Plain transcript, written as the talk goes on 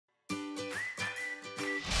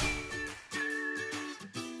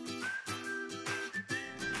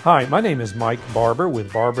Hi, my name is Mike Barber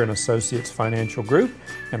with Barber & Associates Financial Group,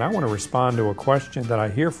 and I want to respond to a question that I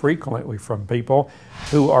hear frequently from people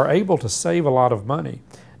who are able to save a lot of money.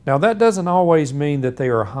 Now, that doesn't always mean that they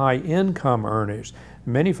are high income earners.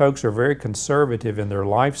 Many folks are very conservative in their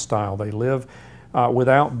lifestyle. They live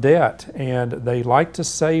without debt, and they like to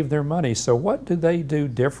save their money. So what do they do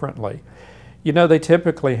differently? You know, they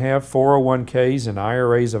typically have 401ks and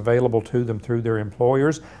IRAs available to them through their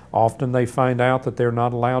employers. Often they find out that they're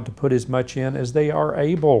not allowed to put as much in as they are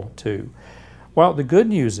able to. Well, the good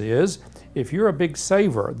news is, if you're a big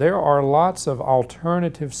saver, there are lots of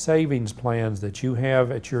alternative savings plans that you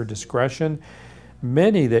have at your discretion,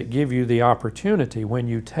 many that give you the opportunity when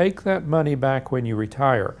you take that money back when you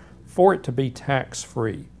retire for it to be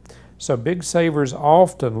tax-free. So big savers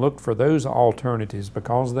often look for those alternatives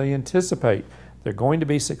because they anticipate they're going to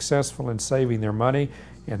be successful in saving their money,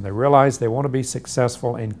 and they realize they want to be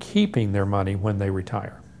successful in keeping their money when they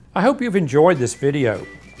retire. I hope you've enjoyed this video.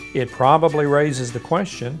 It probably raises the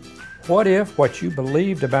question, what if what you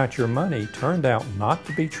believed about your money turned out not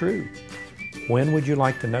to be true? When would you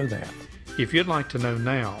like to know that? If you'd like to know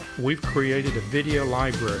now, we've created a video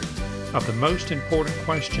library of the most important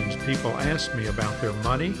questions people ask me about their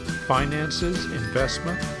money, finances,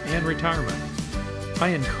 investment, and retirement. I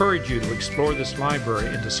encourage you to explore this library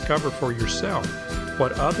and discover for yourself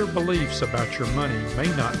what other beliefs about your money may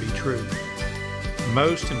not be true.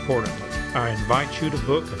 Most importantly, I invite you to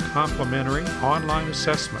book a complimentary online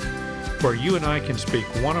assessment where you and I can speak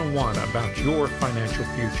one-on-one about your financial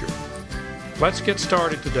future. Let's get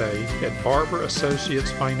started today at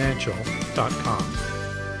barberassociatesfinancial.com.